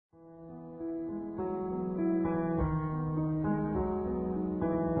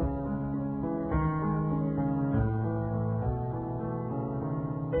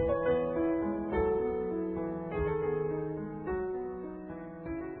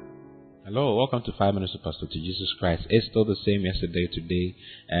Hello, welcome to 5 Minutes to Pastor to Jesus Christ. It's still the same yesterday, today,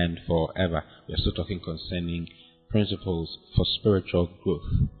 and forever. We're still talking concerning principles for spiritual growth.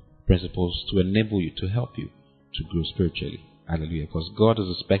 Principles to enable you, to help you to grow spiritually. Hallelujah. Because God is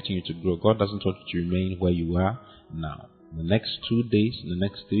expecting you to grow. God doesn't want you to remain where you are now. In the next 2 days, in the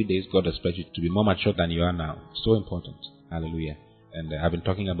next 3 days, God expects you to be more mature than you are now. So important. Hallelujah. And I've been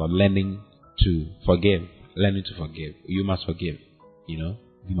talking about learning to forgive. Learning to forgive. You must forgive. You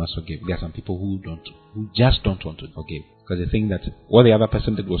must forgive. There are some people who just don't want to forgive because they think that what the other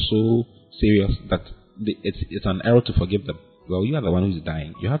person did was so serious that it's an error to forgive them. Well, you are the one who is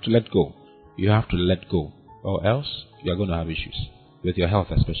dying. You have to let go. You have to let go, or else you are going to have issues with your health,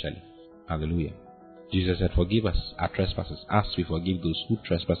 especially. Hallelujah. Jesus said, "Forgive us our trespasses, as we forgive those who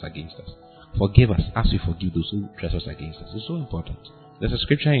trespass against us." Forgive us as we forgive those who trespass against us. It's so important. There's a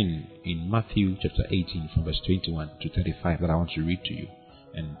scripture in Matthew chapter 18 from verse 21 to 35 that I want to read to you.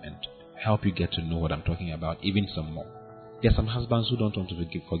 And help you get to know what I'm talking about, even some more. There are some husbands who don't want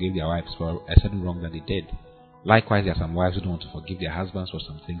to forgive their wives for a certain wrong that they did. Likewise, there are some wives who don't want to forgive their husbands for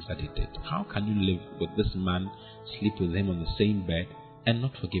some things that they did. How can you live with this man, sleep with him on the same bed, and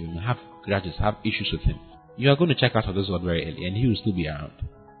not forgive him, have grudges, have issues with him? You are going to check out of this world very early, and he will still be around.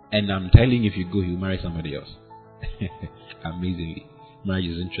 And I'm telling you, if you go, he will marry somebody else. Amazingly. Marriage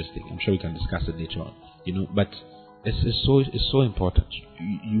is interesting. I'm sure we can discuss it later on. But it's so important.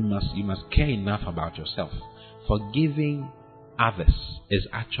 You must care enough about yourself. Forgiving others is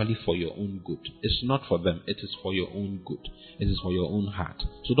actually for your own good. It's not for them. It is for your own good. It is for your own heart.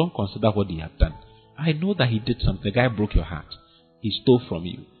 So don't consider what they have done. I know that he did something. The guy broke your heart. He stole from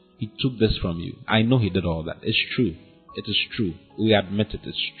you. He took this from you. I know he did all that. It's true. It is true. We admit it.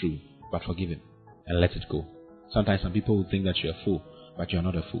 It's true. But forgive him and let it go. Sometimes some people will think that you're a fool, but you're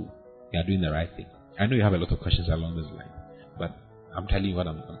not a fool. You are doing the right thing. I know you have a lot of questions along this line, but I'm telling you what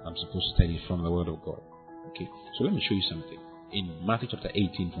I'm supposed to tell you from the Word of God. Okay, so let me show you something. In Matthew chapter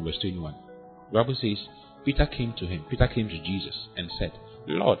 18 from verse 21, the Bible says, Peter came to Jesus and said,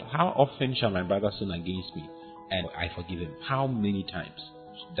 "Lord, how often shall my brother sin against me and I forgive him? How many times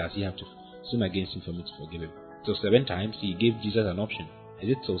does he have to sin against him for me to forgive him?" So 7 times. He gave Jesus an option. Is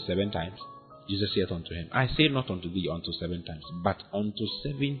it so 7 times? Jesus said unto him, "I say not unto thee unto 7 times, but unto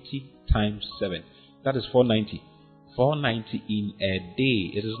 70 times 7. That is 490. 490 in a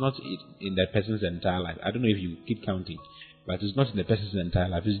day. It is not in the person's entire life. I don't know if you keep counting, but it's not in the person's entire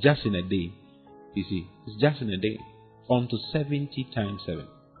life. It's just in a day. You see, it's just in a day. Unto 70 times 7.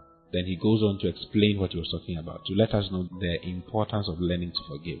 Then he goes on to explain what he was talking about, to let us know the importance of learning to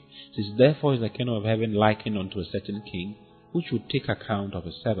forgive. It says, "Therefore is the kingdom of heaven likened unto a certain king, which would take account of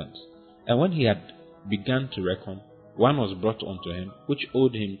his servants. And when he had begun to reckon, one was brought unto him, which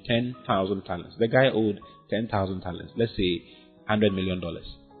owed him 10,000 talents. The guy owed 10,000 talents. Let's say $100 million.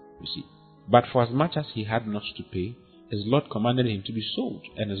 You see. But for as much as he had not to pay, his Lord commanded him to be sold,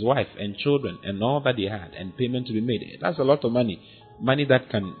 and his wife and children, and all that he had, and payment to be made." That's a lot of money. Money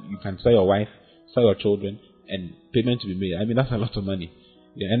that you can sell your wife, sell your children, and payment to be made. I mean, that's a lot of money.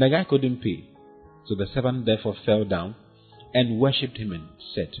 Yeah, and the guy couldn't pay. So the servant therefore fell down and worshipped him and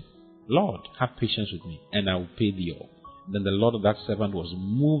said, "Lord, have patience with me, and I will pay thee all." Then the Lord of that servant was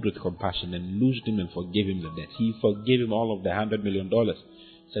moved with compassion and loosed him and forgave him the debt. He forgave him all of the $100 million.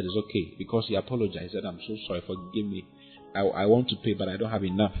 Said, "It's okay," because he apologized. He said, "I'm so sorry, forgive me. I want to pay, but I don't have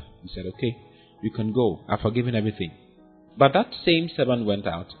enough." He said, "Okay, you can go. I've forgiven everything." But that same servant went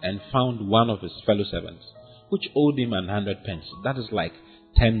out and found one of his fellow servants, which owed him 100 pence. That is like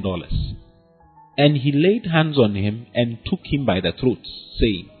 $10. And he laid hands on him and took him by the throat,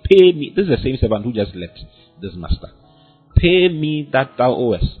 saying, "Pay me." This is the same servant who just left this master. "Pay me that thou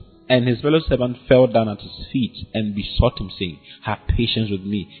owest." And his fellow servant fell down at his feet and besought him, saying, "Have patience with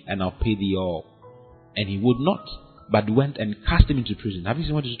me, and I'll pay thee all." And he would not, but went and cast him into prison. Have you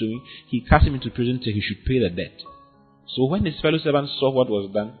seen what he's doing? He cast him into prison till he should pay the debt. So when his fellow servants saw what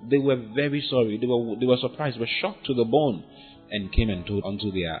was done, they were very sorry. They were surprised, were shocked to the bone, and came and told unto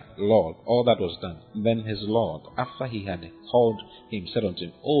their Lord all that was done. Then his Lord, after he had called him, said unto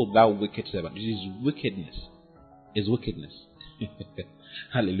him, "O thou wicked servant." This is wickedness. Is wickedness.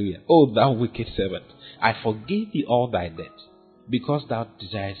 Hallelujah. "O thou wicked servant, I forgave thee all thy debt, because thou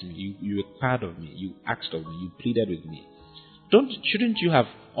desirest me. You required of me. You asked of me. You pleaded with me. Shouldn't you have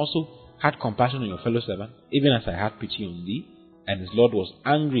also had compassion on your fellow servant, even as I had pity on thee?" And his Lord was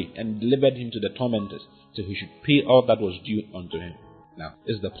angry and delivered him to the tormentors, till he should pay all that was due unto him. Now,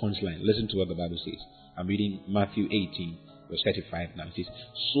 this is the punchline. Listen to what the Bible says. I'm reading Matthew 18, verse 35 now. It says,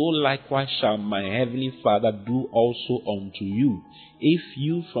 "So likewise shall my heavenly Father do also unto you, if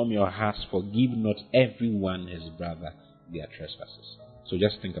you from your hearts forgive not every one his brother their trespasses." So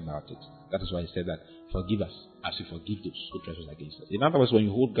just think about it. That is why he said that, forgive us as we forgive those who trespass against us. In other words, when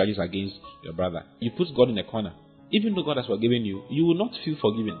you hold grudges against your brother, you put God in a corner. Even though God has forgiven you, you will not feel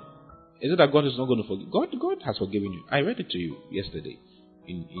forgiven. Is it that God is not going to forgive? God has forgiven you. I read it to you yesterday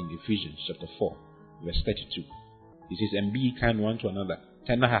in Ephesians chapter 4, verse 32. He says, and be ye kind one to another,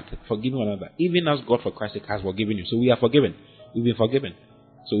 tender-hearted, forgiving one another, even as God for Christ's sake has forgiven you. So we are forgiven. We've been forgiven.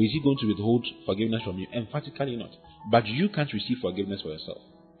 So is he going to withhold forgiveness from you? Emphatically not. But you can't receive forgiveness for yourself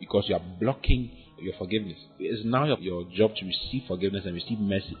because you are blocking your forgiveness. It is now your job to receive forgiveness and receive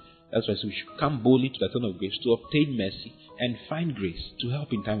mercy. That's why we should come boldly to the throne of grace to obtain mercy and find grace to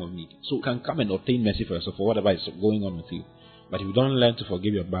help in time of need. So you can come and obtain mercy for yourself for whatever is going on with you. But if you don't learn to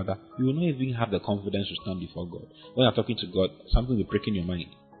forgive your brother, you will not even have the confidence to stand before God. When you're talking to God, something will break in your mind.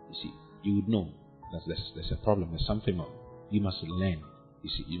 You see, you would know that there's a problem, there's something wrong. You must learn. You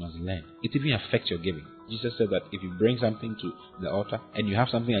see, you must learn. It even affects your giving. Jesus said that if you bring something to the altar and you have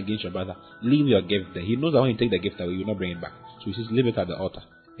something against your brother, leave your gift there. He knows that when you take the gift away, you will not bring it back. So he says, leave it at the altar.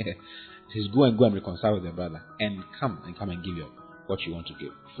 He says, go and reconcile with your brother and come and give what you want to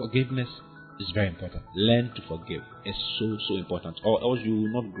give. Forgiveness is very important. Learn to forgive. It's so important. Or else you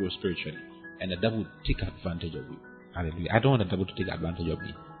will not grow spiritually. And the devil will take advantage of you. Hallelujah. I don't want the devil to take advantage of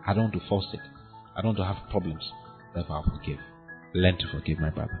me. I don't want to force it. I don't want to have problems. Therefore, I'll forgive. Learn to forgive my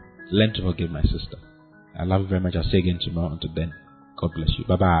brother. Learn to forgive my sister. I love you very much. I'll see you again tomorrow. Until then, God bless you.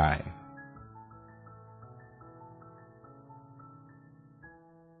 Bye-bye.